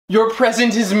Your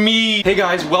present is me! Hey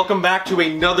guys, welcome back to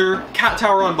another Cat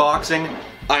Tower unboxing.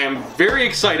 I am very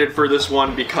excited for this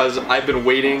one because I've been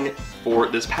waiting for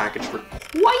this package for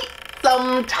quite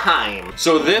some time.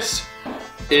 So this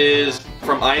is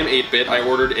from I Am 8-Bit. I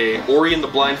ordered a Ori and the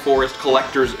Blind Forest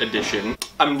Collector's Edition.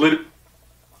 You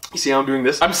see how I'm doing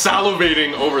this? I'm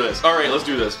salivating over this. All right, let's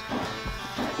do this.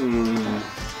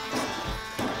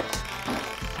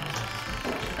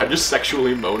 I just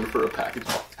sexually moaned for a package.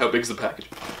 How big's the package?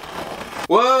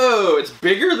 Whoa, it's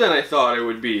bigger than I thought it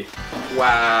would be.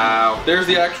 Wow. There's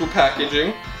the actual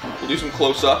packaging. We'll do some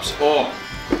close-ups. Oh,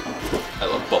 I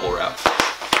love bubble wrap.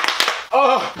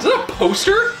 Oh, is that a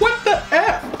poster? What the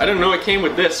F? I didn't know it came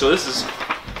with this, so this is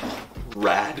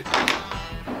rad.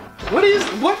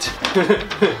 What?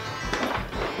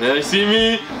 Now you see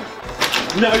me?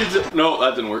 No,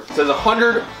 that didn't work. It says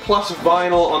 100 plus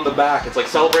vinyl on the back. It's like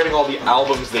celebrating all the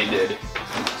albums they did.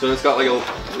 So it's got like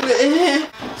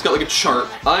a chart.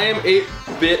 I Am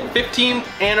 8-Bit 15th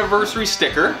anniversary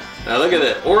sticker. Now look at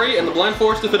that. Ori and the Blind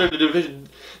Forest Definitive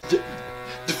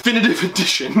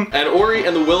Edition. And Ori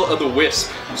and the Will of the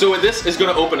Wisp. So this is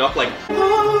gonna open up like,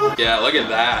 yeah, look at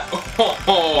that.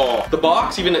 Oh. The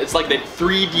box, even, it's like that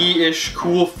 3D-ish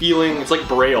cool feeling. It's like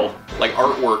Braille, like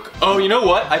artwork. Oh, you know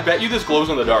what? I bet you this glows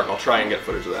in the dark. I'll try and get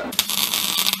footage of that.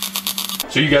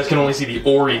 So you guys can only see the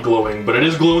Ori glowing, but it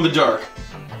is glow in the dark.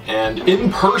 And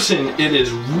in person, it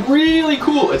is really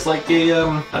cool. It's like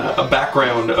a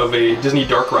background of a Disney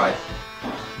dark ride.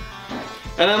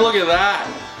 And then look at that.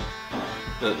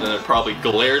 And it probably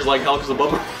glares like hell because the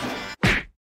bubble.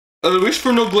 I wish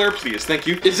for no glare, please. Thank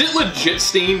you. Is it legit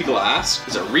stained glass?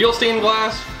 Is it real stained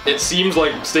glass? It seems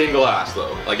like stained glass,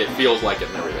 though. Like, it feels like it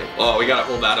and everything. Oh, we gotta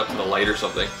hold that up to the light or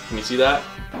something. Can you see that?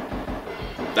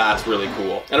 That's really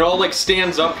cool. And it all like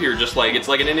stands up here just like, it's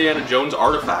like an Indiana Jones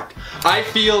artifact. I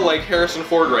feel like Harrison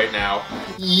Ford right now.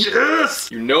 Yes!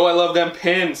 You know I love them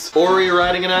pins. Ori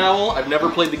riding an owl. I've never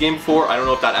played the game before. I don't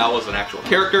know if that owl is an actual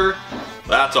character.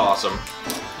 That's awesome.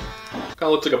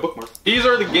 Kinda looks like a bookmark. These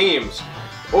are the games.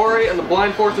 Ori and the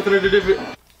Blind Forest Definitive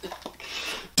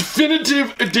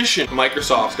Edition.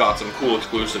 Microsoft's got some cool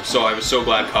exclusives, so I was so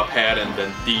glad Cuphead and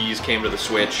then these came to the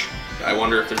Switch. I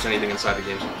wonder if there's anything inside the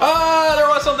games. Ah, there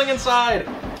was something inside!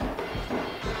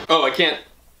 Oh, I can't.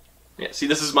 Yeah, see,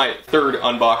 this is my third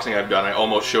unboxing I've done. I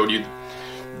almost showed you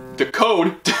the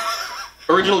code.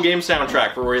 Original game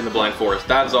soundtrack for Ori and the Blind Forest.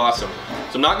 That is awesome.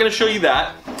 So I'm not gonna show you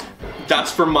that.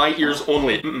 That's for my ears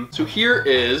only. So here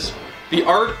is the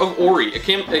art of Ori.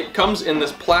 It comes in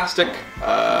this plastic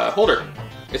holder.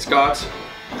 It's got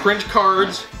print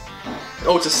cards.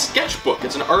 Oh, it's a sketchbook.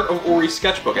 It's an Art of Ori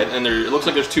sketchbook, and it looks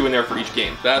like there's two in there for each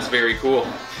game. That's very cool.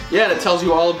 Yeah, and it tells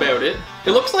you all about it.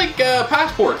 It looks like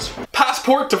passports.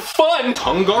 Passport to fun!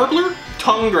 Tongue garbler?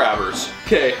 Tongue grabbers.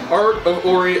 Okay, Art of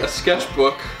Ori, a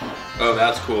sketchbook. Oh,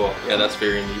 that's cool. Yeah, that's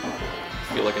very neat.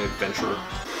 I feel like an adventurer.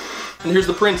 And here's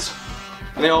the prints.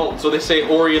 And they say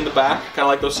Ori in the back, kind of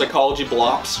like those psychology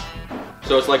blops.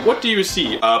 So it's like, what do you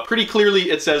see? Pretty clearly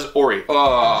it says Ori.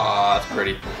 Oh, that's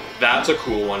pretty. That's a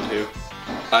cool one too.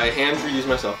 I hand drew these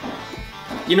myself.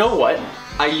 You know what?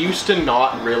 I used to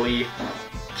not really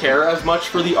care as much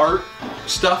for the art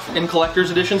stuff in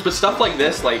collector's editions, but stuff like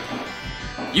this, like,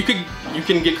 you can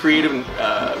get creative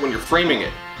when you're framing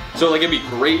it. So like, it'd be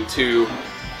great to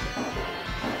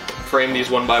frame these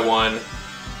one by one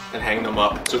and hang them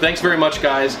up. So thanks very much,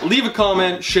 guys. Leave a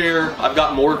comment, share. I've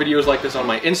got more videos like this on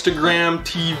my Instagram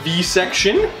TV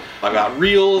section. I've got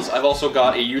Reels. I've also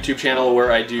got a YouTube channel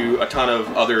where I do a ton of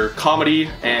other comedy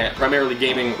and primarily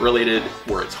gaming related,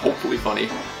 where it's hopefully funny.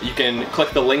 You can click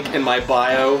the link in my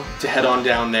bio to head on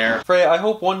down there. Freya, I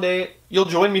hope one day you'll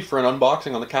join me for an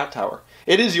unboxing on the Cat Tower.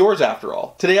 It is yours after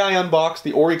all. Today I unboxed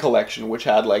the Ori collection, which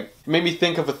had made me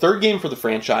think of a third game for the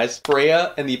franchise,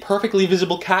 Freya and the perfectly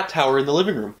visible cat tower in the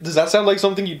living room. Does that sound like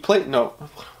something you'd play? No.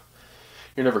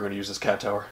 You're never going to use this cat tower.